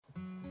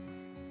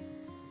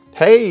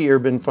Hey,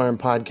 Urban Farm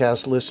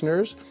Podcast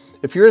listeners.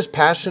 If you're as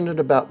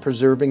passionate about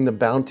preserving the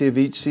bounty of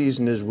each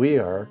season as we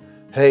are,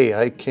 hey,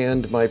 I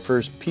canned my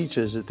first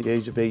peaches at the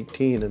age of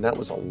 18, and that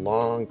was a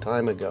long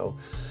time ago,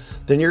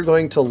 then you're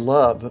going to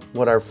love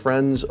what our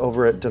friends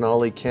over at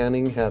Denali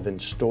Canning have in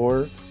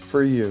store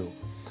for you.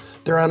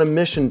 They're on a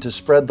mission to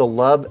spread the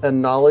love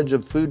and knowledge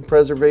of food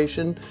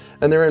preservation,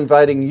 and they're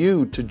inviting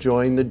you to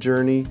join the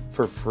journey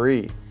for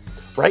free.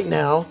 Right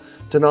now,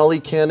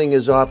 Denali Canning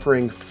is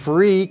offering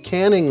free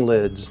canning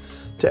lids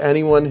to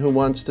anyone who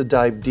wants to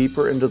dive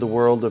deeper into the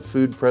world of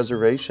food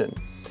preservation.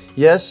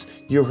 Yes,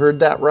 you heard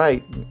that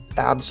right,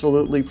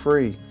 absolutely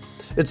free.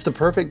 It's the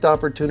perfect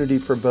opportunity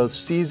for both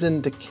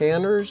seasoned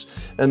canners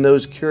and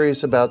those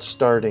curious about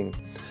starting.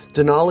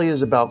 Denali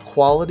is about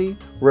quality,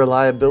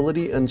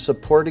 reliability, and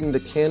supporting the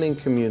canning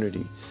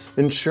community,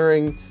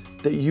 ensuring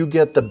that you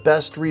get the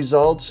best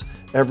results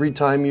every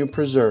time you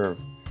preserve.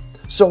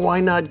 So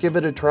why not give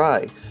it a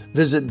try?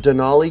 Visit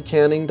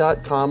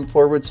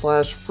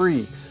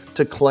denalicanning.com/free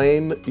to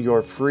claim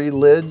your free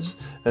lids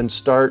and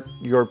start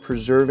your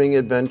preserving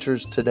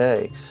adventures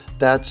today.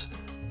 That's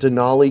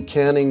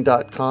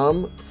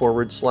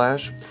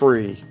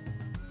denalicanning.com/free.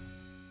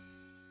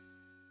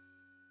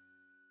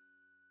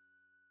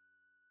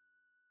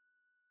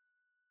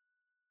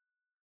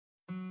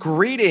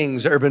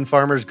 Greetings, urban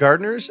farmers,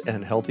 gardeners,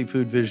 and healthy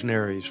food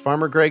visionaries.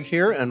 Farmer Greg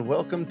here, and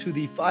welcome to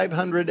the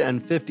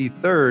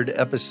 553rd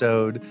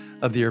episode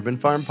of the Urban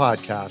Farm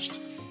Podcast,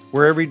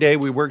 where every day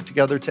we work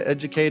together to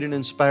educate and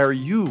inspire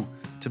you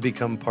to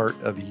become part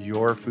of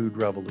your food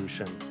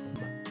revolution.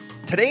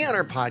 Today on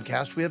our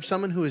podcast, we have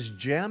someone who is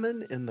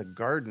jamming in the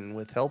garden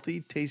with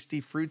healthy,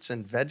 tasty fruits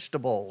and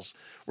vegetables.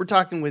 We're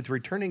talking with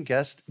returning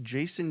guest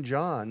Jason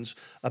Johns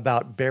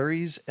about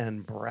berries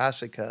and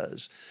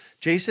brassicas.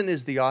 Jason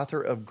is the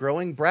author of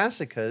Growing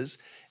Brassicas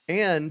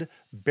and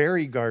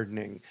Berry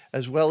Gardening,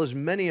 as well as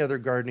many other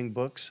gardening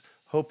books,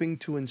 hoping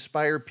to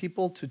inspire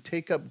people to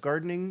take up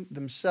gardening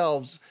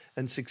themselves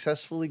and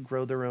successfully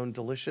grow their own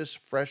delicious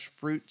fresh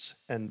fruits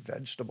and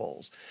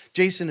vegetables.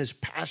 Jason is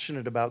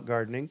passionate about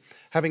gardening,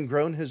 having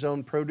grown his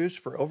own produce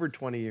for over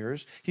 20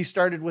 years. He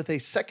started with a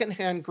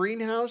secondhand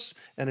greenhouse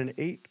and an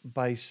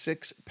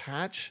 8x6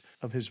 patch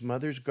of his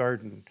mother's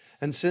garden,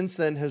 and since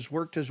then has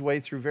worked his way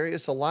through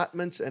various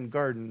allotments and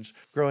gardens,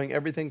 growing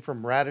everything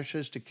from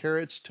radishes to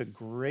carrots to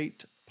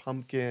great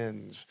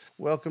pumpkins.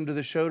 Welcome to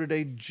the show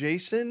today,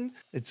 Jason.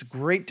 It's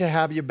great to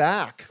have you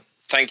back.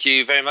 Thank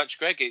you very much,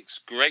 Greg. It's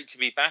great to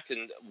be back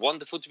and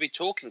wonderful to be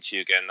talking to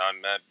you again.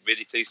 I'm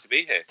really pleased to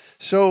be here.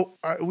 So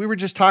we were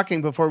just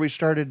talking before we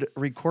started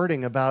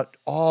recording about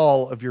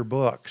all of your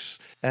books.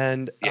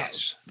 And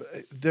yes,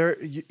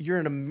 you're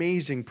an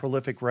amazing,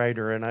 prolific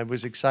writer. And I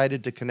was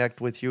excited to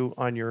connect with you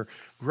on your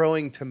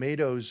Growing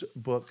Tomatoes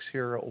books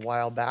here a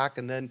while back.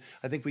 And then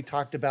I think we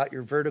talked about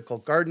your vertical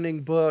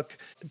gardening book.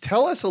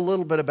 Tell us a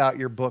little bit about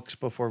your books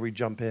before we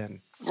jump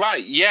in.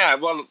 Right. Yeah.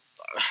 Well,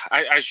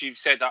 as you've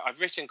said, I've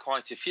written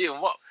quite a few,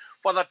 and what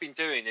I've been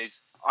doing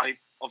is I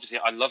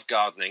love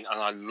gardening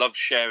and I love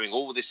sharing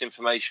all this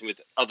information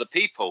with other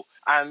people,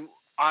 and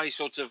I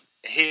sort of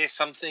hear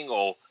something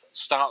or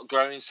start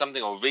growing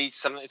something or read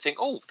something and think,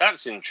 oh,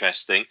 that's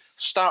interesting,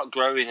 start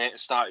growing it and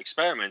start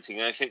experimenting,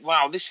 and I think,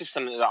 wow, this is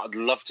something that I'd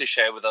love to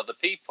share with other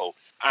people,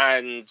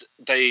 and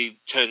they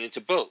turn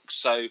into books.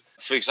 So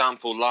for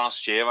example,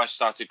 last year I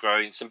started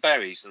growing some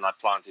berries and I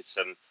planted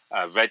some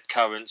red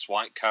currants,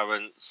 white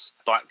currants,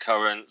 black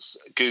currants,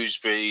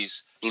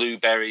 gooseberries,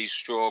 blueberries,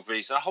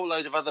 strawberries, and a whole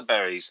load of other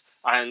berries.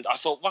 And I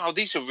thought, wow,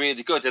 these are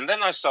really good. And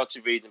then I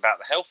started reading about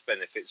the health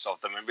benefits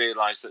of them and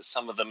realised that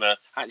some of them are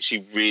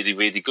actually really,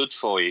 really good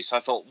for you. So I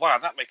thought, wow,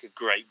 that'd make a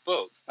great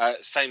book.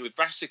 Same with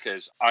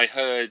brassicas. I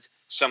heard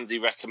somebody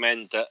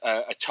recommend that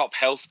a top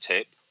health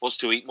tip was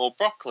to eat more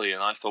broccoli.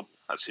 And I thought,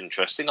 that's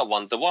interesting. I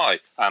wonder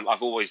why.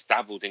 I've always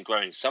dabbled in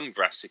growing some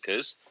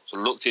brassicas, so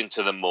looked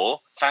into them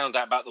more, found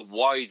out about the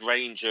wide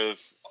range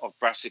of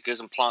brassicas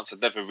and plants I'd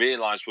never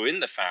realised were in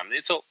the family.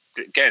 I thought,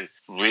 again,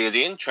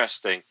 really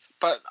interesting.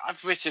 But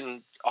I've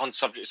written on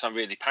subjects I'm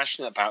really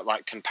passionate about,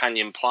 like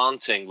companion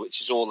planting, which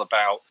is all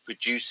about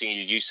reducing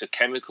your use of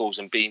chemicals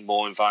and being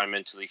more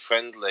environmentally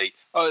friendly,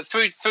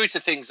 through to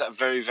things that are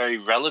very, very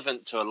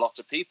relevant to a lot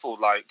of people,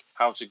 like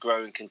how to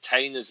grow in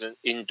containers and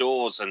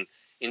indoors and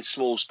in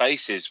small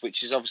spaces,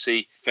 which is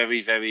obviously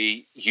very,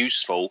 very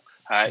useful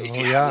if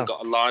you haven't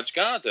got a large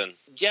garden.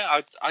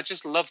 Yeah, I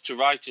just love to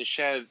write and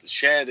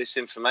share this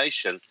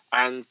information.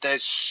 And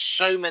there's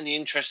so many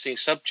interesting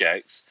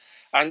subjects.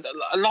 And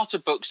a lot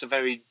of books are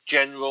very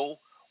general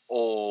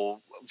or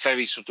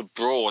very sort of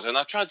broad. And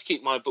I try to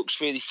keep my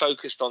books really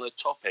focused on a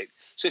topic.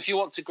 So if you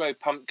want to grow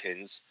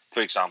pumpkins,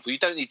 for example, you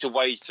don't need to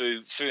wade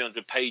through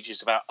 300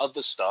 pages about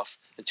other stuff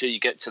until you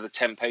get to the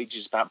 10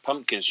 pages about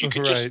pumpkins. You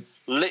could just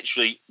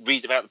literally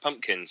read about the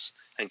pumpkins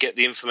and get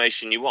the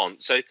information you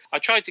want. So I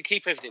try to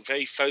keep everything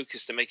very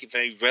focused and make it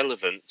very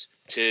relevant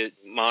to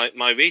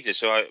my readers,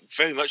 who I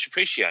very much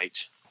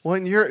appreciate.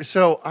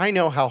 So I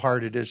know how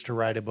hard it is to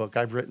write a book.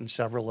 I've written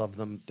several of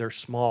them. They're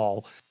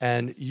small,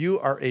 and you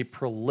are a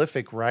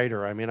prolific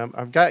writer. I mean,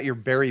 I've got your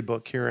berry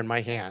book here in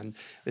my hand.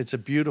 It's a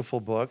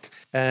beautiful book,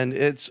 and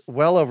it's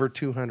well over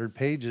 200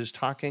 pages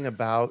talking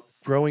about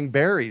growing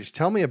berries.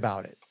 Tell me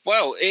about it.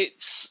 Well,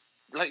 it's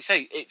like you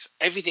say, it's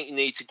everything you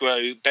need to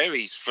grow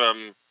berries.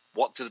 From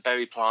what do the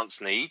berry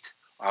plants need?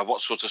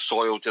 What sort of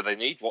soil do they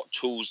need? What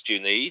tools do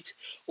you need?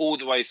 All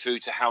the way through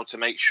to how to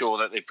make sure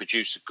that they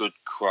produce a good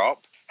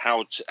crop.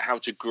 How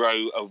to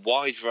grow a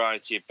wide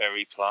variety of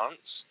berry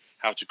plants,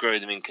 how to grow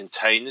them in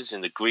containers,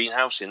 in the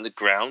greenhouse, in the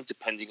ground,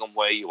 depending on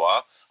where you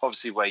are.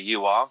 Obviously, where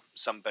you are,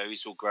 some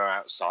berries will grow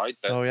outside,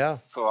 but Oh, yeah.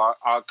 for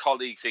our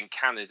colleagues in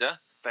Canada,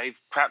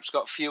 they've perhaps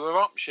got fewer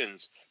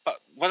options. But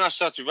when I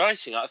started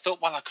writing, I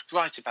thought, well, I could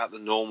write about the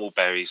normal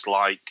berries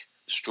like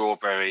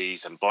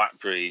strawberries and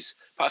blackberries,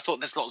 but I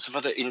thought there's lots of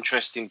other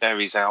interesting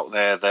berries out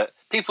there that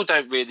people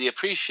don't really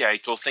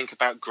appreciate or think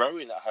about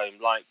growing at home,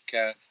 like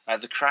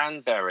the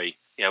cranberry.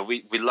 You know,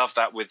 we love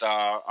that with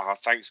our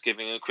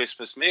Thanksgiving and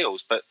Christmas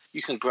meals, but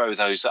you can grow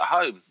those at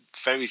home.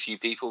 Very few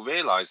people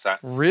realise that.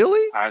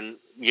 Really? And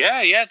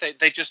yeah,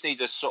 they just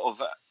need a sort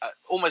of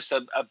almost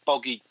a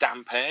boggy,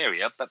 damp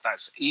area, but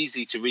that's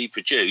easy to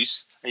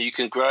reproduce, and you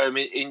can grow them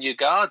in your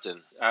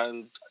garden.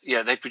 And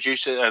yeah, they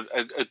produce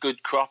a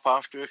good crop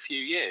after a few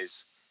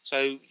years.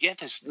 So yeah,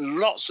 there's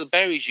lots of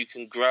berries you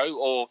can grow,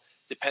 or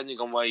depending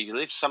on where you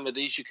live, some of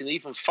these you can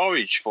even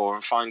forage for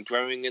and find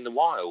growing in the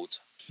wild.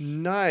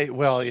 Nice.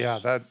 Well,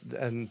 yeah,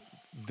 and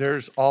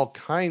there's all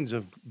kinds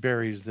of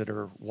berries that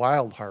are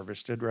wild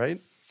harvested, right?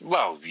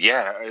 Well,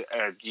 yeah,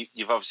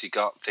 you've obviously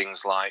got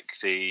things like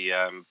the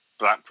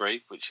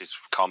blackberry, which is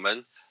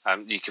common.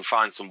 You can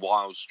find some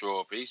wild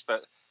strawberries,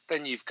 but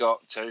then you've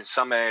got, in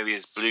some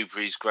areas,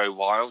 blueberries grow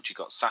wild. You've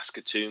got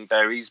Saskatoon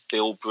berries,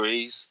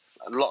 bilberries,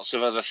 and lots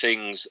of other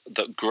things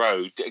that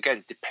grow,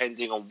 again,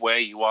 depending on where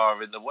you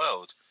are in the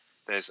world.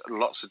 There's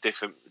lots of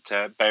different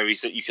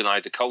berries that you can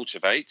either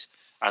cultivate,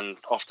 and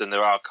often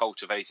there are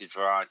cultivated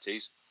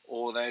varieties,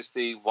 or there's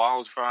the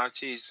wild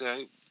varieties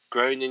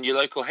grown in your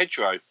local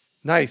hedgerow.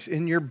 Nice.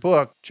 In your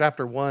book,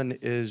 chapter 1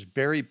 is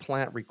berry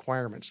plant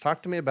requirements.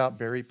 Talk to me about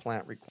berry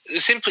plant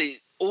requirements.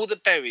 Simply, all the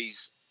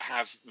berries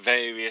have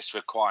various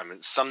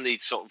requirements. Some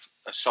need sort of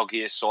a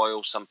soggier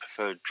soil, some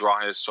prefer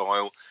drier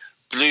soil.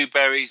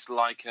 Blueberries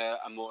like a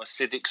more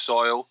acidic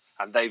soil,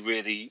 and they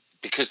really,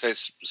 because they're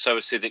so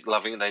acidic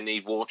loving, they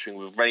need watering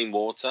with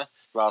rainwater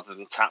rather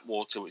than tap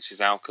water, which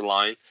is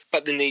alkaline.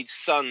 But they need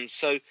sun.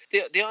 So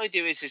the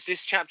idea is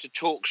this chapter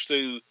talks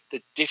through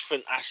the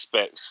different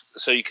aspects.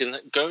 So you can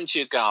go into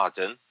your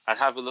garden and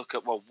have a look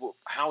at, well,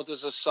 how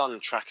does the sun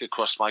track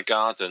across my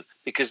garden?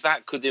 Because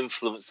that could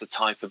influence the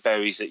type of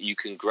berries that you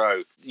can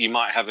grow. You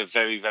might have a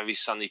very, very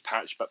sunny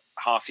patch, but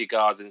half your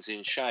garden's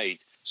in shade.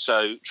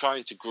 So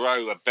trying to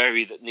grow a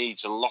berry that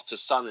needs a lot of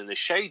sun in a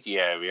shady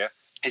area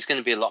is going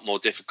to be a lot more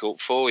difficult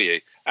for you.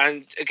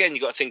 And again,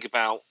 you've got to think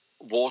about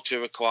water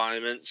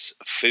requirements,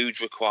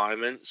 food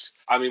requirements.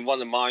 I mean,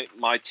 one of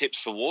my tips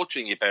for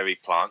watering your berry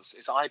plants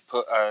is I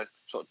put a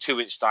sort of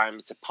 2-inch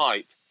diameter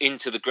pipe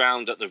into the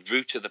ground at the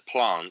root of the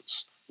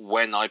plants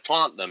when I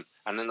plant them,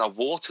 and then I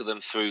water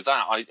them through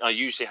that. I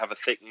usually have a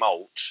thick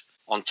mulch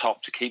on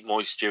top to keep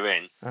moisture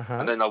in,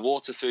 and then I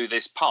water through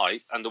this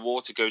pipe, and the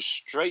water goes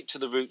straight to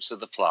the roots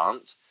of the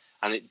plant,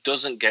 and it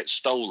doesn't get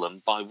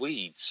stolen by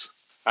weeds,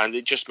 and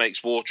it just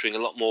makes watering a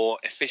lot more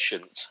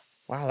efficient.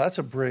 Wow, that's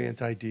a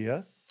brilliant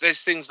idea.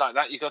 There's things like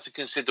that. You've got to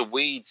consider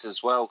weeds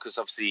as well, because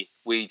obviously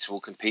weeds will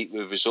compete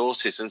with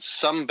resources, and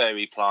some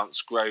berry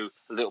plants grow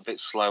a little bit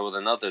slower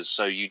than others,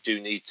 so you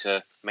do need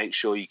to make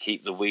sure you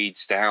keep the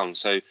weeds down.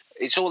 So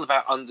it's all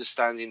about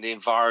understanding the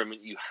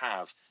environment you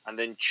have and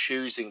then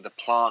choosing the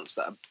plants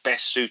that are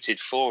best suited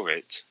for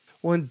it.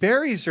 When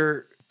berries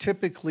are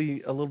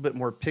typically a little bit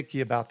more picky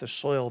about the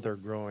soil they're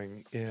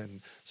growing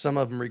in. Some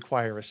of them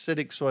require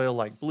acidic soil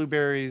like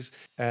blueberries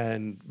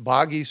and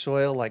boggy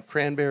soil like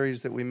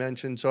cranberries that we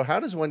mentioned. So how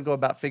does one go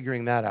about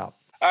figuring that out?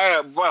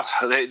 Well,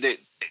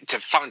 to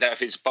find out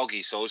if it's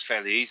boggy soil is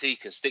fairly easy. You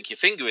can stick your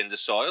finger in the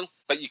soil,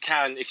 but you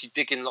can, if you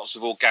dig in lots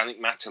of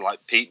organic matter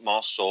like peat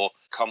moss or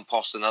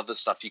compost and other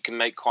stuff, you can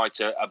make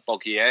quite a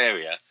boggy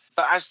area.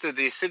 But as to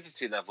the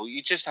acidity level,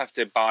 you just have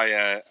to buy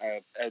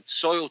a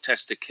soil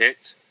tester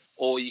kit,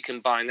 or you can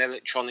buy an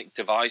electronic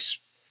device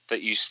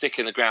that you stick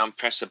in the ground,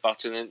 press a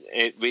button, and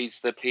it reads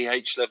the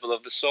pH level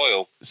of the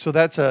soil. So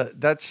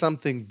that's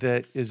something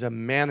that is a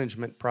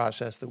management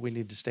process that we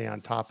need to stay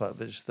on top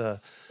of, is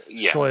the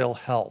soil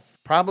health,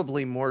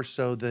 probably more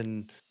so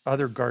than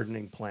other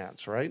gardening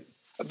plants, right?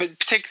 But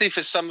particularly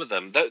for some of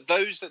them,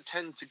 those that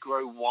tend to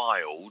grow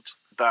wild,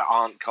 that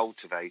aren't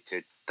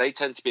cultivated, they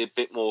tend to be a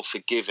bit more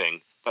forgiving.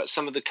 But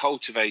some of the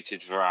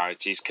cultivated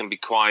varieties can be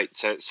quite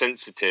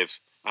sensitive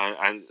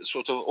and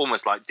sort of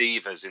almost like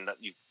divas in that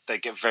they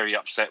get very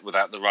upset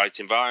without the right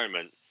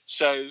environment.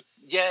 So,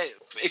 yeah,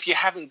 if you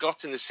haven't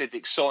got an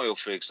acidic soil,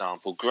 for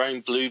example, growing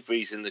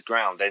blueberries in the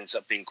ground ends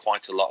up being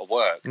quite a lot of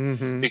work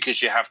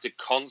because you have to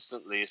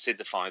constantly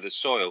acidify the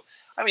soil.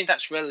 I mean,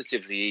 that's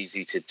relatively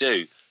easy to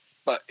do.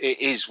 but it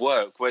is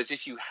work. Whereas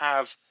if you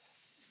have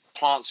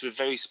plants with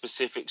very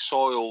specific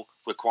soil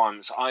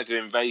requirements, either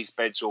in raised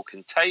beds or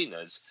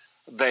containers,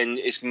 then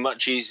it's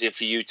much easier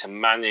for you to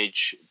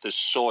manage the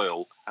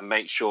soil and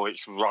make sure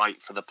it's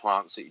right for the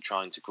plants that you're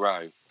trying to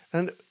grow.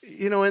 And,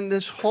 in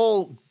this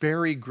whole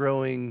berry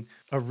growing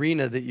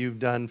arena that you've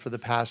done for the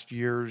past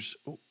years,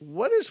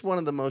 what is one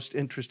of the most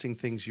interesting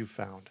things you've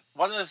found?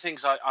 One of the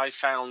things I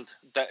found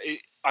that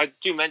I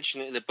do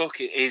mention it in the book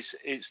is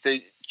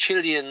the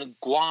Chilean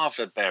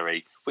guava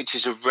berry, which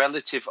is a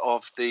relative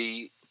of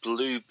the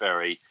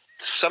blueberry.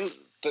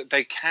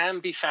 They can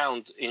be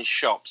found in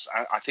shops.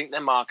 I think they're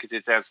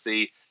marketed as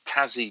the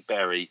Tassie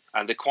berry,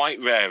 and they're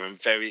quite rare and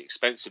very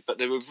expensive, but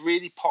they were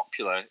really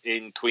popular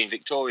in Queen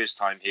Victoria's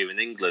time here in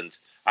England,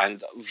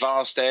 and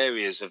vast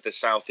areas of the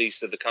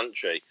southeast of the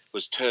country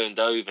was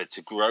turned over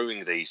to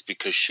growing these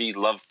because she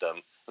loved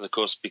them, and of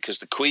course because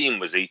the Queen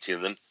was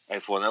eating them,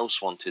 everyone else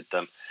wanted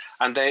them.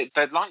 And they're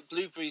like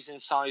blueberries in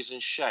size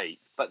and shape,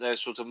 but they're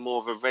sort of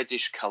more of a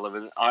reddish colour,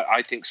 and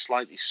I think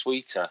slightly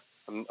sweeter,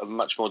 a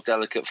much more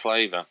delicate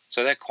flavour.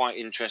 So they're quite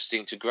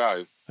interesting to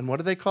grow. And what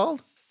are they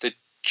called? The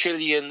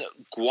Chilean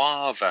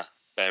guava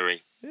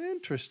berry.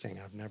 Interesting.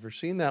 I've never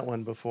seen that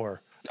one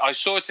before. I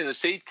saw it in the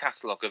seed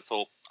catalogue and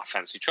thought, I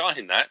fancy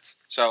trying that.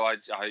 So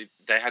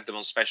they had them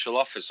on special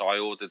offer, so I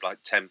ordered like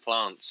 10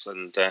 plants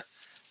and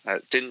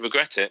didn't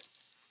regret it.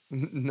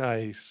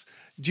 Nice.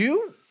 Do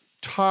you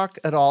talk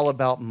at all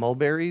about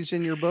mulberries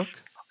in your book?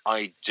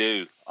 I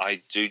do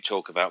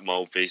talk about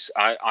mulberries.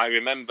 I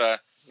remember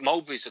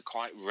mulberries are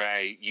quite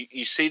rare.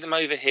 You see them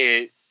over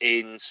here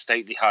in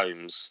stately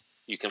homes.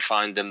 You can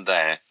find them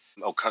there,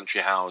 or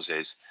country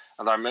houses.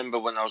 And I remember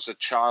when I was a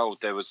child,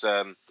 there was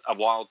a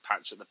wild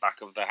patch at the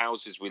back of the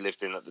houses we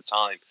lived in at the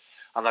time.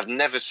 And I've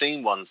never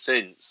seen one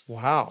since.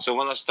 Wow. So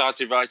when I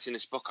started writing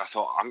this book, I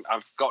thought,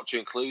 I've got to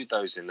include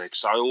those in there,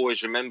 because I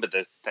always remember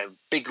the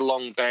big,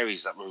 long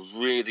berries that were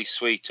really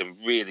sweet and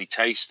really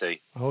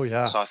tasty. Oh,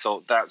 yeah. So I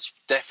thought that's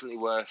definitely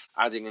worth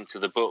adding into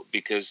the book,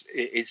 because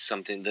it is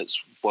something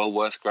that's well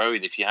worth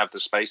growing if you have the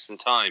space and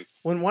time.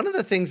 Well, one of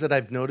the things that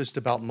I've noticed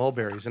about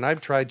mulberries, and I've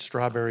tried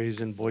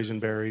strawberries and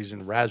boysenberries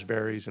and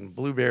raspberries and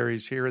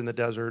blueberries here in the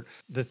desert,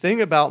 the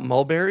thing about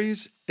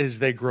mulberries is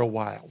they grow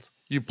wild.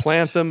 You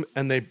plant them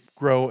and they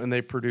grow and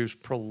they produce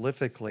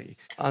prolifically,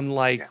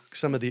 unlike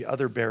some of the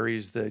other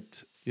berries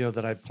that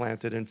I've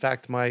planted. In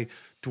fact, my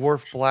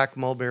dwarf black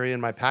mulberry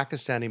and my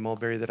Pakistani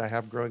mulberry that I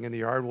have growing in the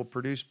yard will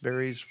produce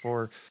berries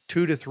for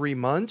 2 to 3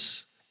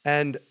 months.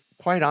 And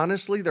quite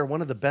honestly, they're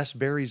one of the best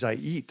berries I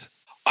eat.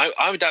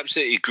 I would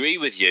absolutely agree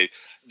with you.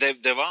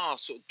 There are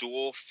sort of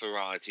dwarf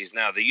varieties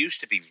now. They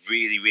used to be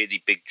really,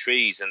 really big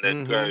trees, and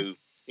they'd grow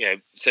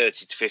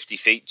 30 to 50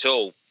 feet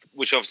tall,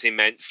 which obviously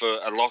meant for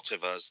a lot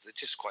of us, there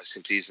just quite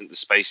simply isn't the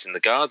space in the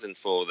garden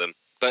for them.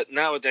 But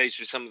nowadays,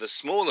 with some of the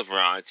smaller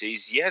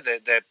varieties,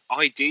 they're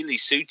ideally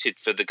suited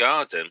for the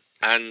garden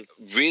and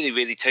really,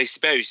 really tasty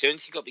berries. The only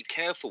thing you've got to be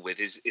careful with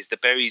is the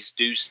berries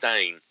do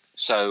stain.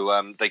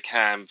 So they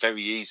can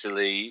very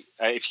easily,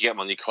 if you get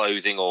them on your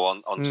clothing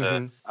or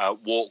onto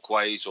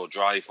walkways or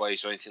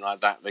driveways or anything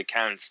like that, they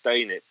can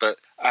stain it. But,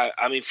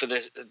 for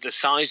the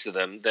size of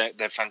them,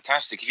 they're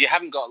fantastic. If you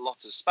haven't got a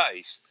lot of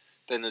space,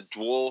 then a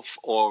dwarf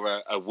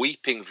or a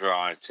weeping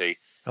variety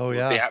would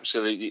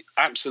be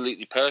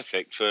absolutely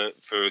perfect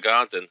for a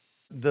garden.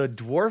 The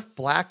dwarf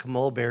black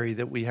mulberry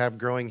that we have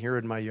growing here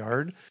in my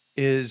yard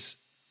is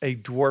a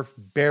dwarf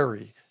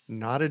berry,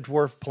 not a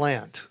dwarf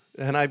plant.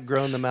 And I've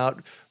grown them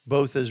out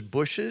both as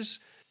bushes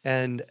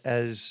and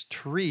as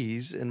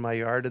trees in my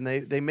yard. And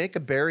they make a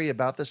berry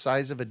about the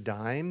size of a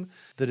dime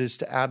that is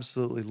to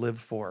absolutely live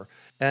for.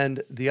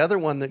 And the other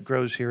one that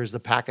grows here is the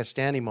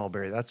Pakistani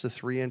mulberry. That's a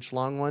 3-inch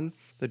long one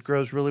that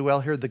grows really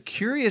well here. The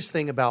curious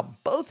thing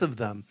about both of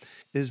them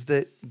is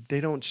that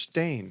they don't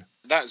stain.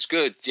 That's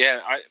good.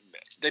 Yeah,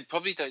 they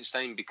probably don't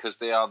stain because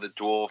they are the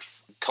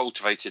dwarf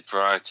cultivated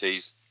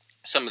varieties.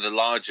 Some of the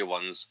larger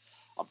ones,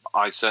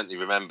 I certainly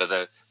remember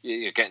that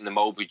you're getting the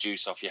mulberry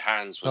juice off your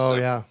hands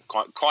was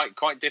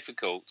quite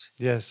difficult.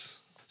 Yes.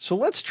 So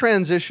let's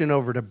transition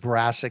over to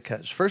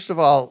brassicas. First of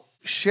all,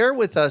 share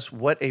with us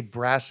what a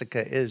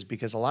brassica is,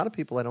 because a lot of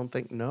people I don't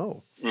think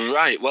know.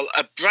 Right. Well,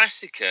 a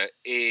brassica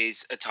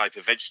is a type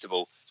of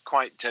vegetable,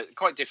 quite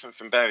different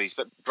from berries.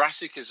 But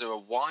brassicas are a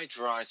wide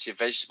variety of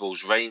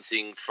vegetables,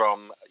 ranging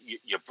from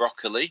your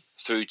broccoli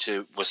through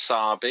to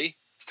wasabi,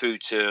 through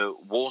to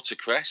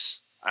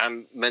watercress,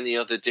 and many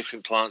other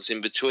different plants in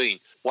between.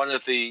 One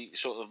of the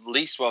sort of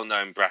least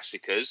well-known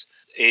brassicas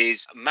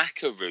is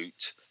maca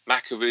root.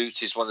 Maca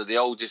root is one of the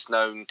oldest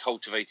known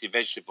cultivated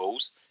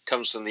vegetables.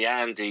 Comes from the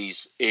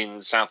Andes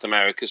in South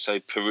America, so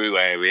Peru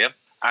area.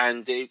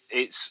 And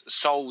it's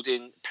sold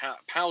in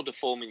powder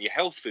form in your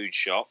health food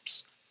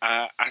shops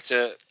at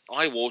a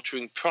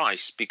eye-watering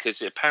price, because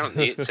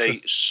apparently it's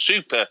a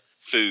super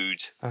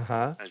food.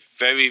 It's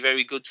very,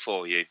 very good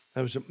for you.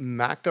 That was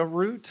maca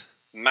root?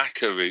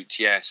 Maca root,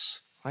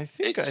 yes. I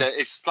think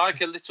it's like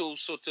a little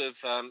sort of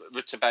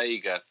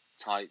rutabaga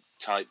type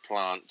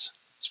plant.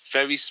 It's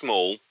very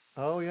small.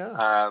 Oh,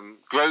 yeah.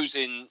 Grows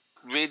in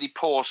really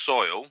poor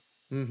soil.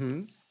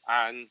 Mm-hmm.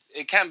 And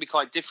it can be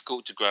quite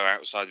difficult to grow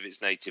outside of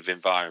its native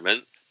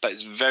environment, but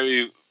it's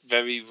very,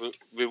 very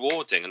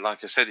rewarding. And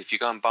like I said, if you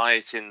go and buy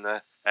it in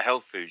a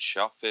health food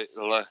shop,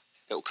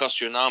 it'll cost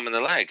you an arm and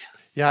a leg.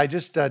 Yeah, I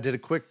just did a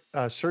quick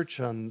search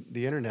on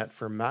the internet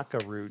for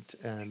maca root,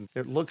 and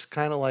it looks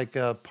kind of like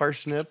a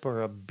parsnip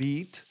or a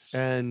beet.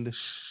 And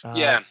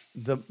Yeah,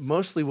 the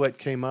mostly what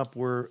came up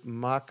were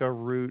maca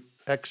root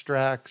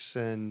extracts,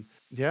 and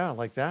yeah,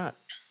 like that.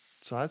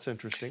 So that's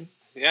interesting.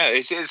 yeah,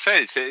 it's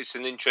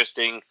an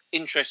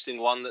interesting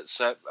one that's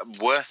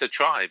worth a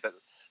try. But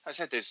as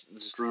I said, there's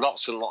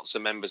lots and lots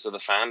of members of the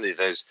family.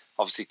 There's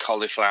obviously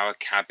cauliflower,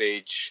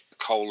 cabbage,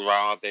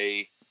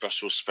 kohlrabi,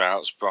 Brussels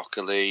sprouts,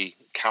 broccoli,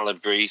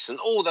 calabrese,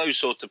 and all those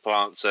sorts of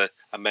plants are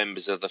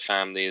members of the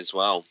family as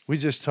well. We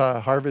just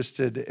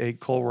harvested a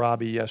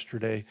kohlrabi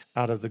yesterday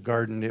out of the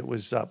garden. It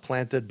was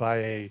planted by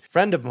a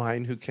friend of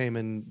mine who came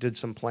and did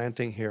some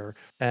planting here,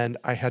 and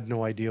I had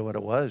no idea what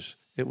it was.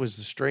 It was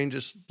the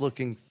strangest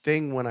looking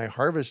thing when I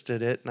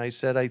harvested it, and I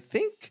said, I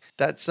think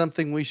that's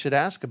something we should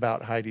ask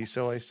about, Heidi.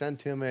 So I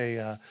sent him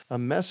a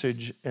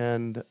message,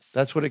 and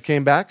that's what it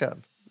came back of,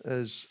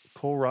 as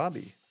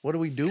kohlrabi. What do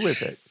we do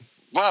with it?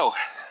 Well,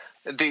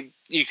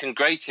 you can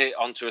grate it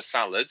onto a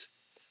salad,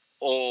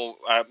 or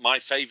my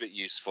favourite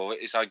use for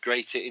it is I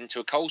grate it into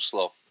a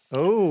coleslaw.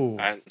 Oh,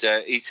 and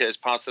eat it as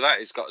part of that.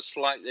 It's got a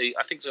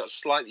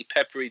slightly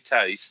peppery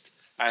taste,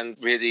 and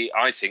really,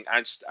 I think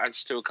adds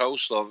to a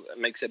coleslaw,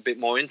 makes it a bit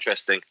more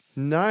interesting.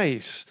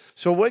 nice.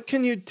 So what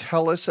can you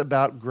tell us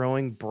about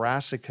growing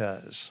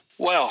brassicas?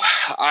 Well,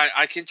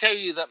 I can tell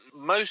you that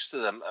most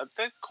of them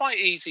they're quite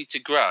easy to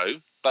grow,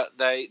 but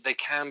they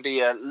can be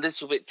a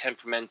little bit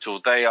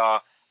temperamental. They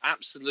are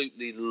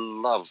absolutely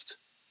loved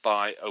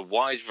by a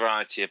wide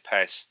variety of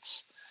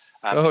pests.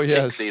 Oh,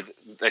 yes. Particularly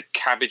the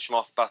cabbage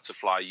moth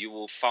butterfly. You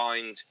will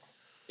find,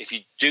 if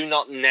you do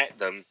not net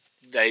them,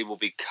 they will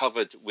be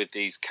covered with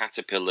these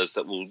caterpillars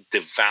that will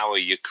devour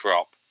your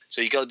crop.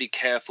 So you've got to be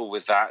careful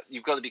with that.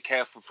 You've got to be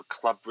careful for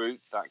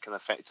clubroot. That can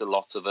affect a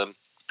lot of them.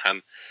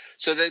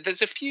 So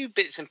there's a few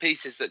bits and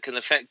pieces that can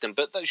affect them,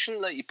 but that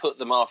shouldn't let you put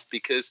them off,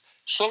 because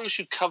as long as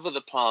you cover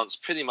the plants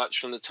pretty much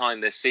from the time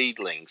they're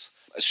seedlings,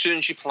 as soon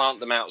as you plant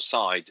them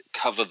outside,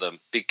 cover them,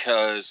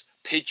 because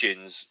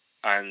pigeons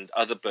and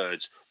other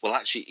birds will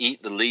actually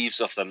eat the leaves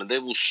off them, and they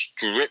will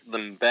strip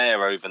them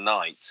bare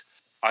overnight.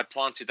 I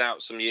planted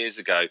out some years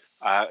ago.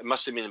 It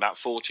must have been about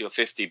 40 or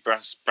 50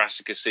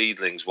 brassica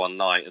seedlings one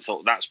night, and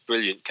thought, that's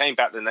brilliant. Came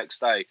back the next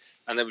day,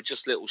 and they were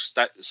just little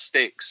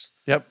sticks.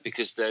 Yep.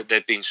 Because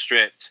they'd been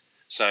stripped.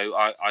 So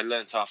I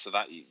learned after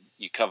that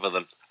you cover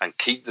them and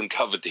keep them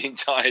covered the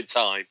entire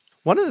time.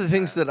 One of the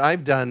things that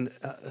I've done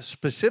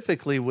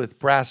specifically with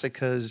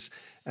brassicas,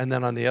 and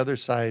then on the other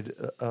side,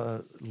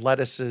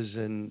 lettuces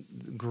and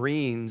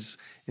greens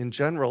in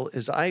general,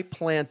 is I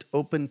plant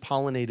open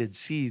pollinated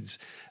seeds.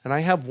 And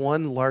I have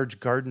one large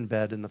garden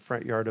bed in the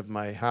front yard of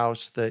my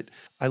house that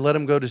I let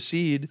them go to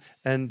seed.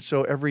 And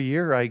so every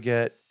year I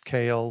get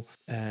kale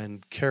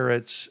and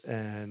carrots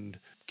and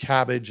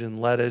cabbage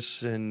and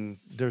lettuce, and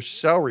there's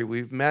celery.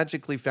 We've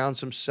magically found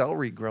some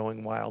celery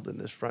growing wild in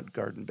this front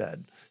garden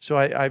bed. So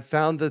I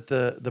found that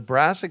the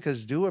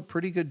brassicas do a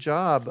pretty good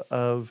job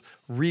of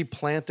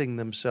replanting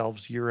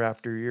themselves year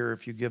after year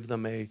if you give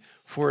them a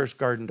forest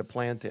garden to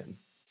plant in.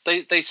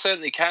 They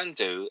certainly can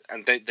do,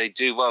 and they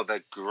do well.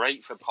 They're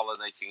great for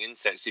pollinating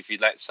insects if you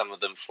let some of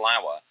them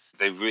flower.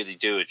 They really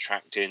do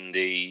attract in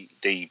the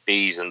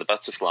bees and the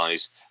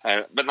butterflies.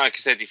 But like I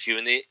said, if you're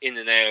in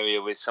an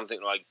area with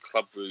something like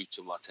clubroot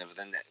or whatever,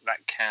 then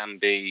that can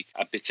be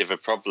a bit of a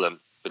problem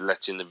with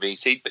letting them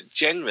reseed. But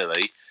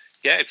generally,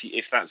 yeah,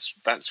 if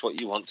that's what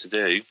you want to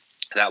do,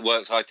 that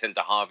works. I tend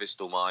to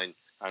harvest all mine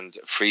and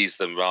freeze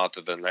them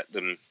rather than let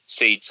them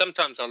seed.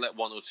 Sometimes I'll let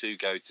one or two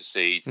go to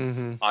seed,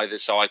 either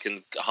so I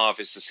can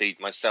harvest the seed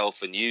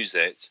myself and use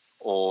it,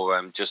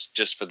 or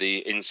just for the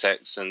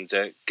insects and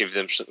give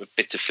them a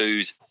bit of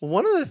food. Well,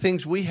 one of the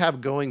things we have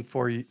going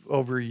for you,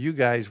 over you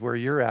guys where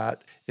you're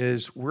at,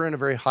 is we're in a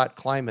very hot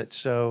climate.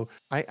 So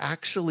I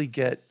actually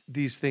get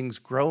these things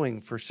growing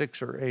for 6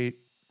 or 8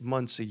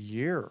 months a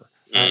year.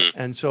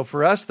 And so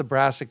for us, the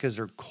brassicas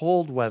are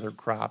cold weather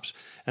crops,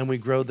 and we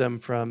grow them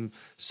from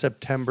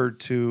September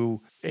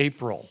to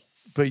April.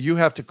 But you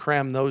have to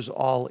cram those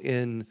all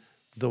in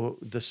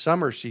the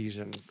summer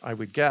season, I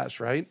would guess,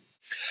 right?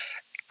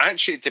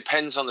 Actually, it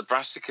depends on the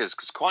brassicas,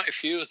 because quite a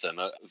few of them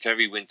are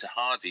very winter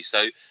hardy.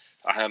 So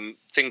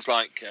things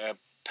like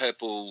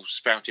purple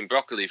sprouting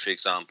broccoli, for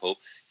example,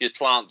 you'd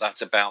plant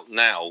that about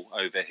now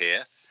over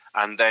here,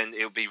 and then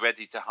it'll be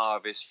ready to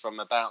harvest from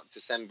about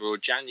December or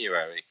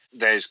January.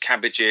 There's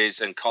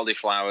cabbages and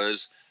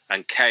cauliflowers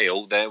and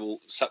kale.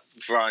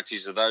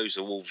 Varieties of those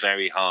are all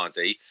very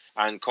hardy,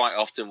 and quite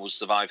often will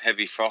survive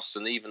heavy frosts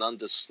and even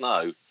under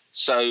snow.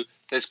 So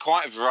there's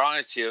quite a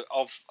variety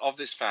of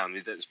this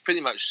family that's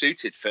pretty much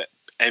suited for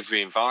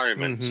every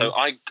environment. So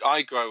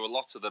I grow a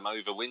lot of them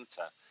over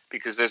winter,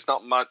 because there's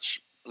not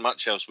much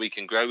else we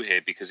can grow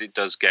here, because it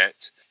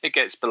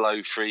gets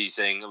below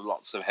freezing,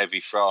 lots of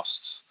heavy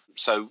frosts.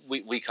 So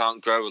we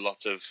can't grow a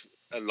lot of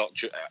a lot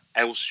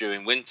else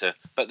during winter.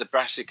 But the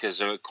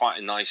brassicas are quite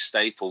a nice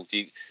staple.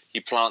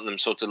 You plant them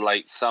sort of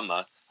late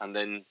summer, and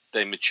then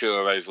they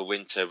mature over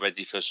winter,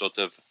 ready for sort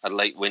of a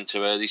late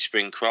winter, early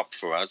spring crop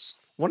for us.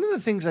 One of the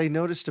things I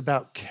noticed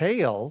about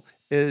kale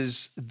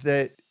is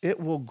that it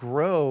will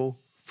grow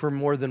for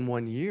more than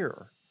 1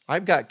 year.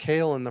 I've got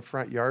kale in the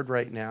front yard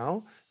right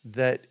now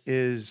that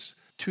is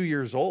 2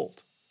 years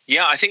old.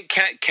 Yeah, I think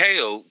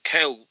kale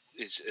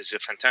is a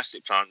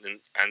fantastic plant,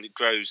 and it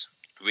grows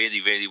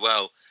really, really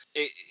well.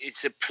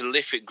 It's a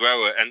prolific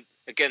grower, and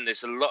again,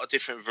 there's a lot of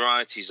different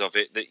varieties of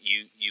it that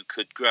you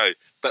could grow.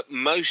 But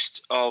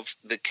most of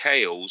the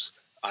kales,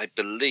 I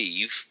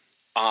believe,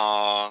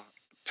 are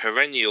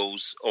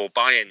perennials or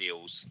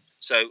biennials.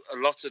 So a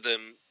lot of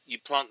them, you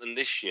plant them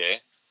this year,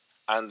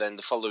 and then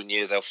the following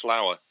year they'll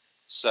flower.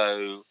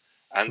 So,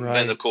 and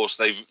then of course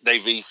they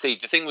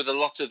reseed. The thing with a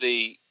lot of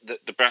the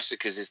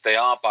brassicas is they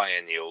are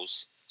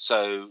biennials.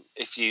 So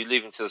if you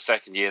leave them to the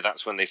second year,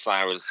 that's when they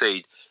flower and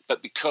seed.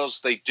 But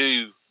because they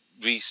do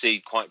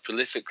reseed quite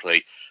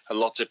prolifically, a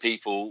lot of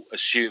people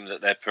assume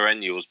that they're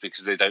perennials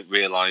because they don't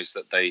realise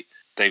that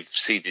they've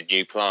seeded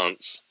new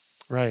plants.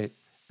 Right.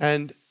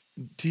 And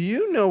do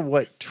you know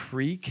what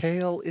tree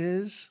kale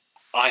is?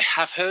 I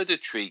have heard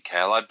of tree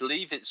kale. I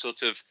believe it's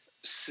sort of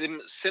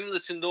similar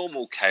to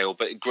normal kale,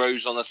 but it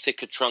grows on a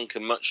thicker trunk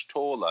and much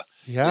taller.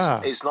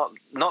 Yeah. It's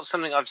not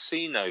something I've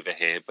seen over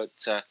here, but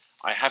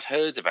I have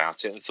heard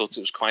about it and thought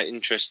it was quite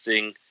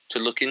interesting to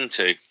look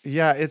into.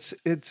 Yeah,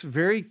 it's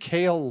very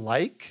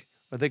kale-like.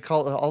 They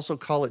also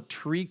call it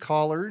tree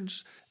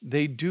collards.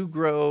 They do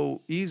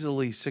grow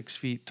easily 6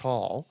 feet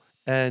tall,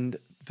 and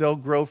they'll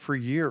grow for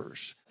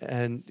years,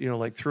 and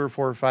like 3 or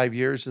 4 or 5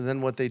 years. And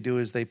then what they do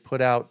is they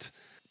put out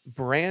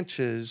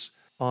branches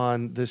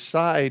on the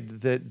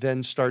side that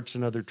then starts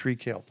another tree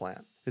kale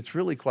plant. It's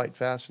really quite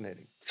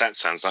fascinating. That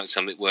sounds like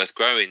something worth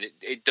growing.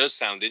 It does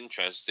sound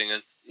interesting,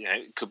 and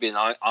it could be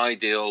an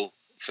ideal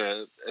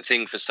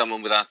thing for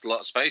someone without a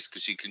lot of space,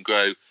 because you can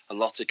grow a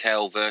lot of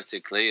kale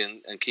vertically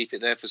and keep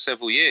it there for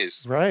several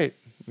years. Right,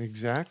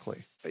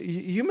 exactly.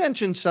 You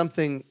mentioned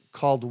something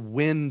called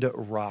wind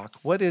rock.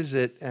 What is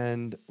it,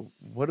 and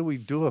what do we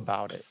do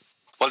about it?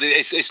 Well,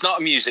 it's not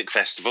a music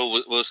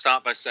festival. We'll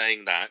start by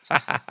saying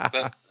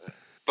that.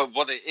 But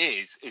what it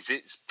is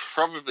it's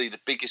probably the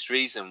biggest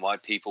reason why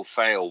people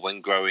fail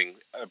when growing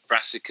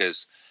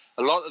brassicas.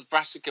 A lot of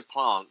brassica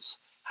plants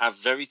have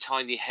very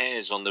tiny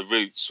hairs on the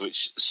roots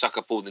which suck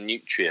up all the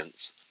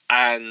nutrients.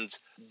 And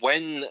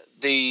when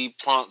the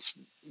plants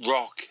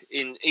rock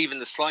in even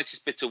the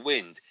slightest bit of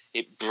wind,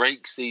 it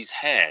breaks these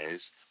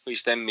hairs,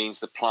 which then means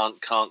the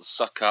plant can't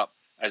suck up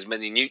as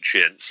many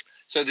nutrients.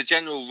 So the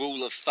general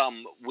rule of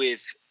thumb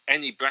with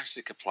any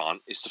brassica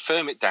plant is to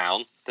firm it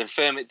down, then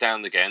firm it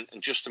down again,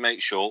 and just to make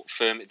sure,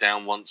 firm it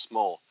down once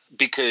more,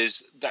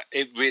 because that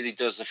it really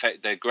does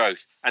affect their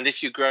growth. And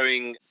if you're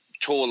growing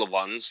taller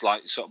ones,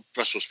 like sort of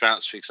Brussels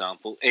sprouts, for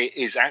example, it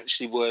is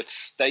actually worth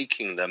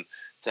staking them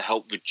to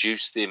help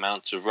reduce the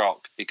amount of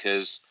rock,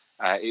 because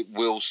it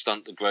will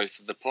stunt the growth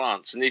of the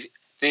plants. And if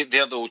the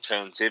other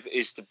alternative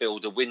is to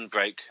build a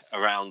windbreak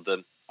around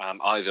them,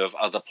 either of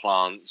other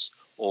plants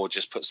or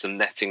just put some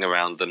netting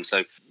around them.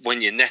 So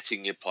when you're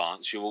netting your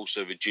plants, you're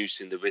also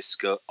reducing the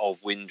risk of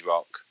wind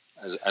rock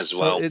as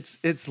well. So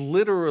it's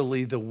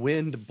literally the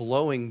wind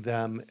blowing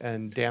them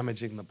and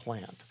damaging the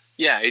plant.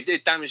 Yeah,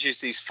 it damages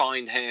these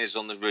fine hairs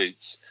on the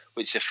roots,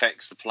 which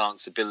affects the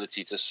plant's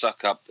ability to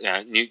suck up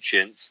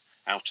nutrients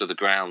out of the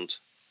ground,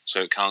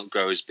 so it can't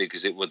grow as big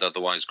as it would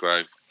otherwise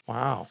grow.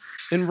 Wow.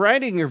 In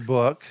writing your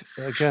book,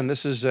 again,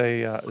 this is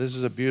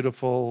a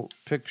beautiful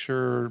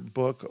picture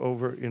book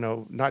over,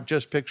 not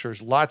just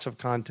pictures, lots of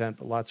content,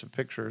 but lots of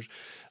pictures,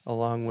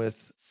 along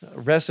with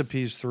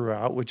recipes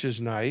throughout, which is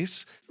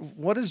nice.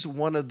 What is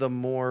one of the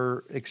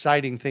more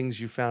exciting things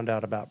you found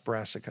out about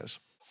brassicas?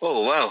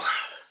 Oh, well,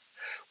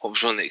 what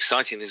was one of the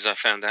exciting things I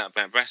found out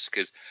about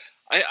brassicas?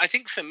 I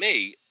think for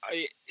me,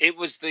 it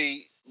was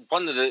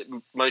one of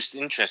the most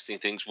interesting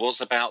things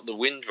was about the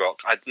wind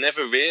rock. I'd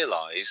never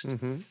realised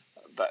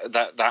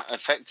that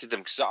affected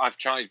them, because I've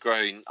tried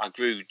growing. I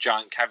grew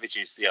giant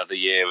cabbages the other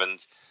year,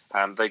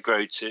 and they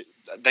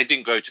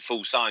didn't grow to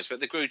full size,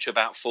 but they grew to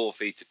about 4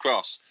 feet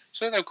across,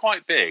 so they were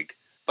quite big.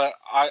 But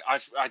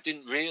I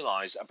didn't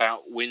realise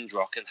about wind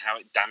rock and how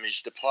it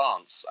damaged the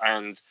plants,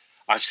 and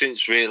I've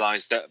since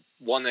realised that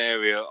one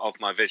area of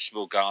my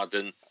vegetable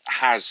garden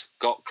has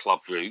got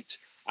clubroot,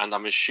 and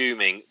I'm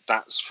assuming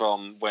that's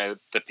from where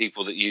the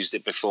people that used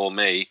it before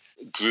me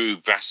grew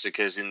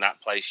brassicas in that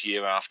place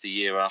year after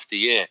year after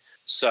year.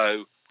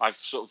 So I've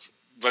sort of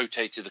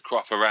rotated the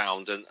crop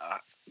around, and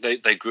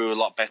they grew a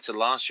lot better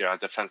last year. I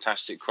had a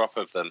fantastic crop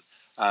of them,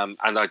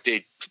 and I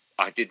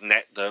did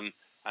net them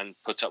and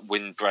put up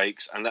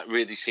windbreaks, and that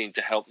really seemed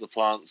to help the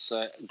plants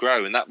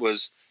grow. And that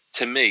was,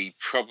 to me,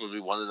 probably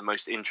one of the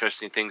most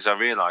interesting things I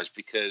realised,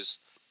 because,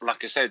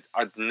 like I said,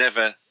 I'd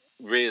never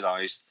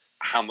realised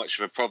how much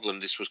of a problem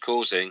this was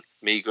causing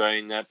me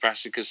growing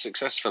brassicas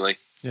successfully.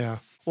 Yeah.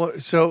 Well,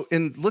 so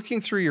in looking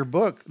through your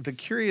book, the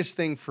curious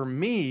thing for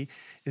me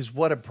is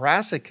what a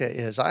brassica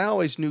is. I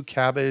always knew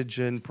cabbage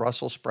and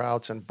Brussels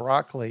sprouts and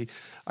broccoli.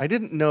 I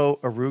didn't know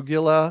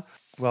arugula.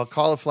 Well,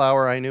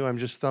 cauliflower, I knew. I'm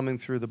just thumbing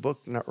through the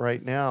book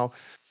right now.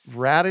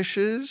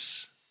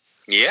 Radishes,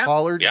 Yeah,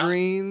 collard yeah.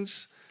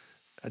 greens,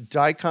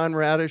 daikon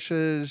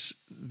radishes.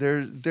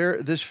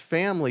 This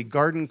family,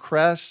 garden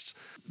crests.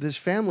 This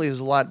family is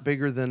a lot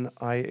bigger than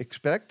I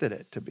expected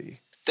it to be.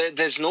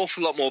 There's an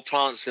awful lot more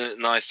plants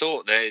than I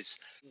thought. There's,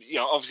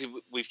 obviously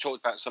we've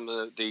talked about some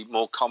of the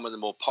more common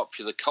and more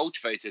popular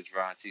cultivated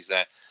varieties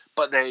there,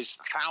 but there's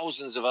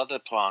thousands of other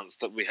plants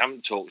that we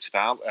haven't talked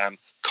about.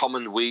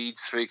 Common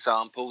weeds, for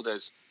example,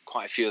 there's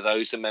quite a few of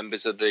those are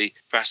members of the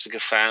Brassica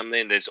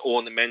family, and there's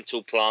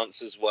ornamental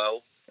plants as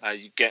well.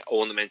 You get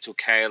ornamental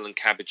kale and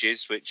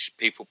cabbages, which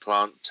people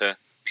plant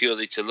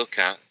purely to look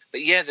at.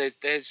 But yeah,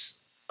 there's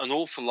an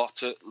awful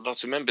lot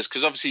of members,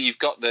 because obviously you've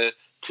got the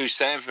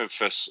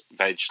cruciferous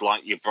veg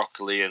like your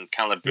broccoli and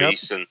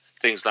calabrese and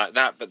things like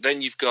that. But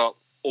then you've got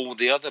all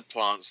the other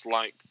plants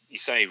like, you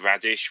say,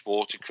 radish,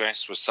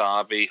 watercress,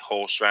 wasabi,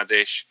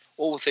 horseradish,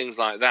 all things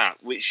like that,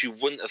 which you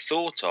wouldn't have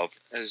thought of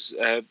as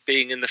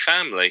being in the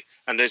family.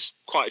 And there's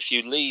quite a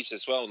few leaves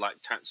as well,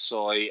 like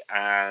tatsoi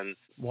and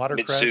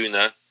Watercress.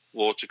 Mitsuna,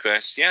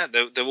 watercress. Yeah,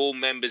 they're all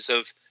members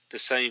of the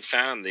same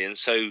family, and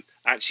so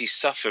actually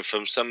suffer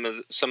from some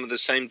of the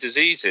same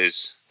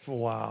diseases.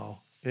 Wow.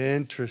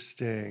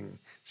 Interesting.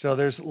 So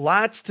there's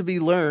lots to be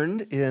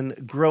learned in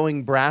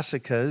Growing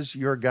Brassicas,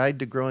 your guide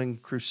to growing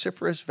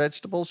cruciferous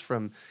vegetables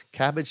from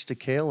cabbage to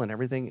kale and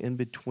everything in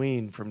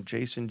between, from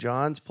Jason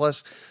Johns.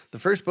 Plus, the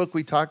first book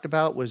we talked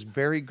about was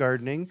Berry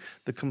Gardening,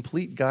 the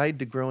complete guide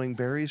to growing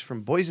berries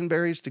from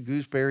boysenberries to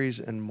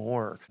gooseberries and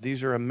more.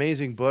 These are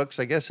amazing books.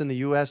 I guess in the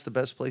U.S., the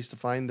best place to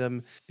find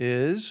them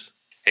is...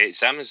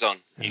 It's Amazon.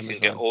 You can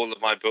get all of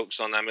my books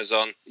on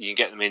Amazon. You can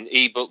get them in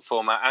ebook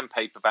format and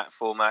paperback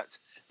format.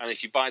 And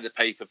if you buy the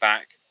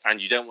paperback and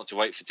you don't want to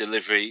wait for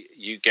delivery,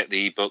 you get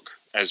the ebook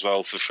as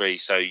well for free.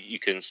 So you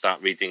can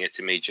start reading it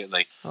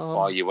immediately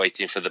while you're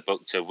waiting for the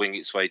book to wing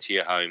its way to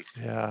your home.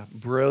 Yeah,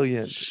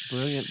 brilliant,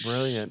 brilliant,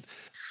 brilliant.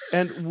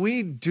 And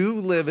we do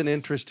live in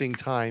interesting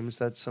times.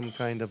 That's some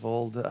kind of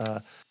old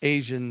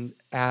Asian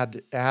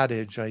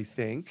adage, I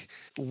think.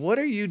 What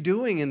are you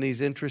doing in these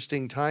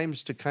interesting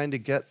times to kind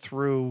of get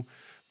through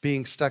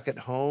being stuck at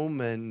home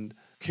and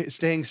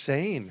staying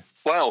sane?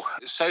 Well,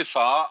 so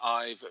far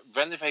I've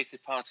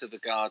renovated part of the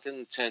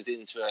garden, turned it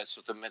into a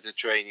sort of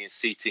Mediterranean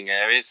seating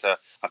area. So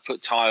I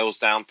put tiles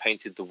down,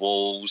 painted the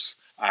walls,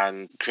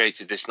 and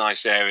created this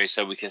nice area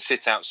so we can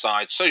sit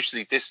outside,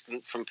 socially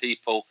distant from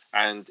people,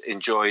 and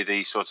enjoy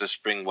the sort of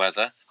spring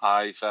weather.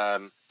 I've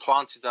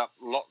planted up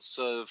lots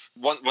of...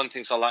 One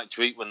thing I like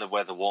to eat when the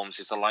weather warms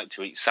is I like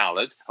to eat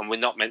salad, and we're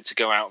not meant to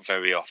go out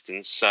very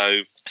often,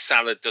 so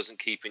salad doesn't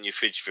keep in your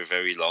fridge for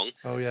very long.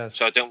 Oh, yes.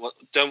 So I don't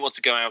want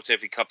to go out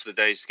every couple of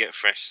days to get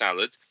fresh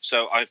salad.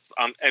 So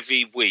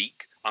every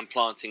week I'm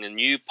planting a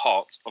new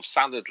pot of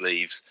salad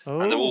leaves,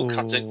 and they're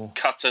all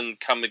cut and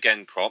come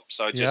again crops.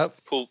 So I just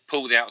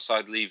pull the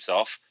outside leaves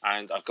off,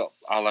 and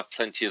I'll have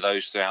plenty of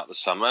those throughout the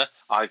summer.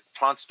 I've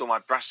planted all my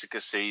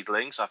brassica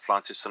seedlings. I've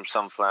planted some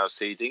sunflower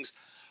seedlings.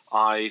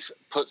 I've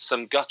put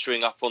some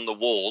guttering up on the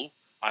wall.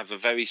 I have a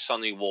very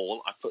sunny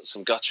wall. I put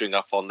some guttering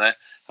up on there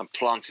and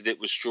planted it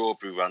with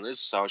strawberry runners,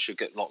 so I should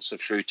get lots of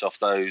fruit off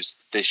those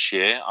this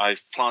year.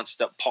 I've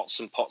planted up pots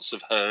and pots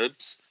of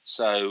herbs,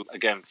 so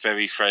again,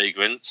 very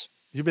fragrant.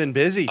 You've been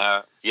busy.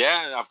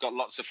 Yeah, I've got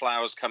lots of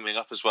flowers coming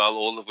up as well,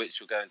 all of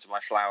which will go into my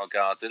flower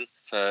garden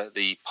for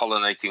the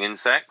pollinating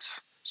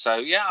insects. So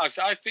yeah,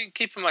 I've been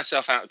keeping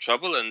myself out of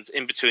trouble, and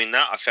in between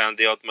that, I found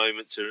the odd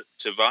moment to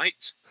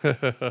write.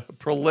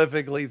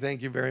 Prolifically,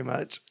 thank you very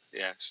much.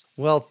 Yes.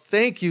 Well,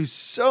 thank you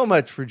so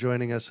much for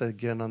joining us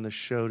again on the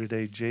show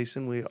today,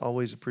 Jason. We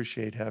always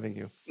appreciate having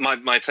you.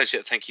 My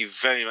pleasure. Thank you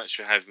very much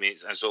for having me.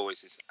 As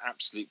always, it's an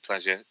absolute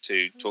pleasure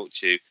to talk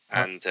to you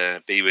and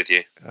be with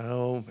you.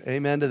 Oh,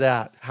 amen to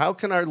that. How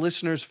can our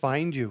listeners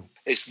find you?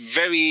 It's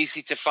very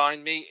easy to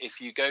find me.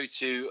 If you go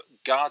to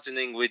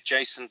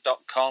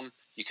gardeningwithjason.com,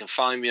 you can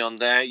find me on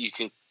there. You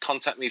can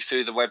contact me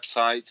through the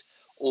website.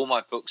 All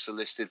my books are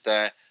listed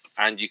there,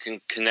 and you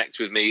can connect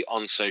with me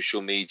on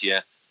social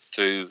media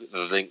through the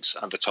links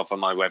at the top of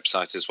my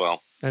website as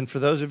well. And for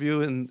those of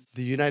you in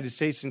the United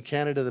States and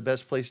Canada, the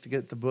best place to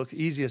get the book,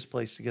 easiest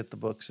place to get the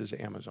books is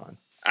Amazon.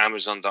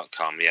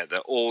 Amazon.com, yeah. They're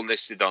all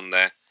listed on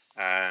there.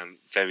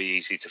 Very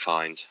easy to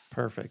find.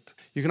 Perfect.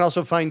 You can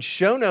also find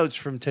show notes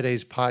from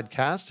today's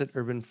podcast at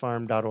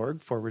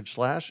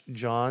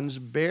urbanfarm.org/John's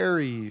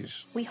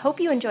Berries. We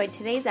hope you enjoyed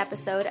today's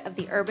episode of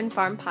the Urban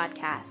Farm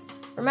Podcast.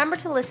 Remember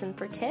to listen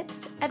for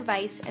tips,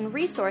 advice, and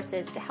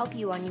resources to help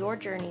you on your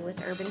journey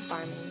with urban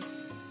farming.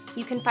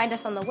 You can find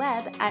us on the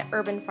web at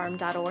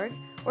urbanfarm.org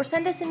or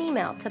send us an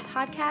email to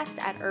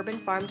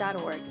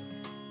podcast@urbanfarm.org.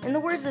 In the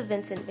words of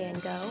Vincent van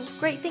Gogh,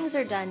 great things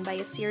are done by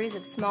a series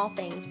of small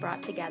things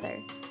brought together.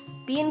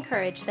 Be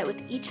encouraged that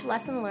with each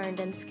lesson learned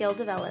and skill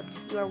developed,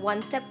 you are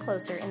one step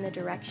closer in the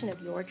direction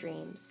of your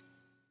dreams.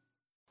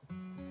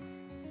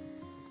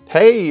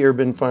 Hey,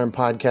 Urban Farm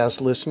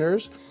Podcast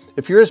listeners.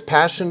 If you're as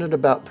passionate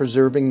about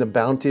preserving the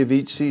bounty of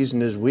each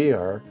season as we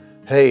are,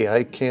 hey,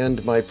 I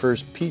canned my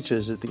first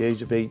peaches at the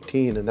age of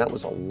 18, and that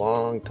was a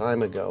long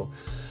time ago,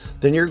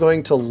 then you're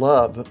going to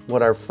love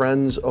what our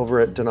friends over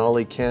at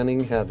Denali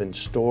Canning have in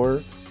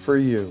store for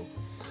you.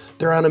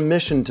 They're on a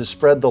mission to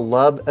spread the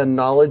love and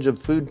knowledge of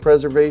food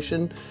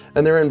preservation,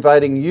 and they're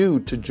inviting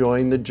you to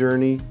join the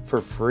journey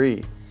for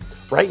free.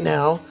 Right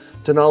now,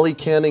 Denali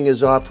Canning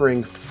is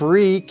offering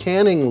free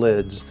canning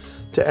lids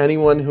to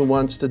anyone who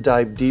wants to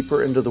dive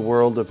deeper into the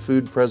world of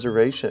food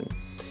preservation.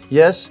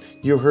 Yes,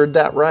 you heard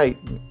that right,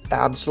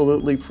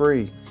 absolutely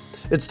free.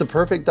 It's the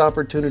perfect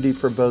opportunity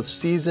for both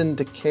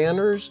seasoned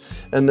canners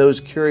and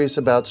those curious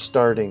about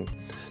starting.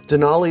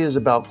 Denali is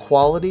about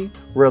quality,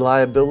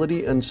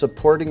 reliability, and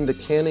supporting the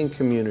canning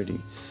community,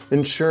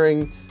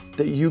 ensuring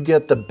that you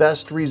get the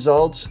best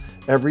results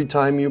every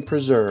time you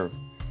preserve.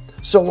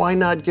 So why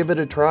not give it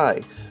a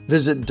try?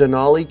 Visit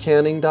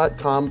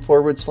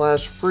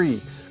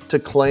denalicanning.com/free to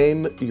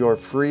claim your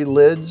free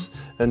lids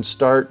and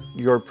start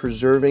your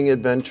preserving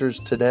adventures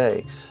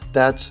today.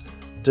 That's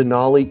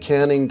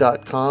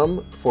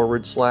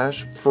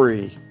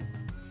denalicanning.com/free.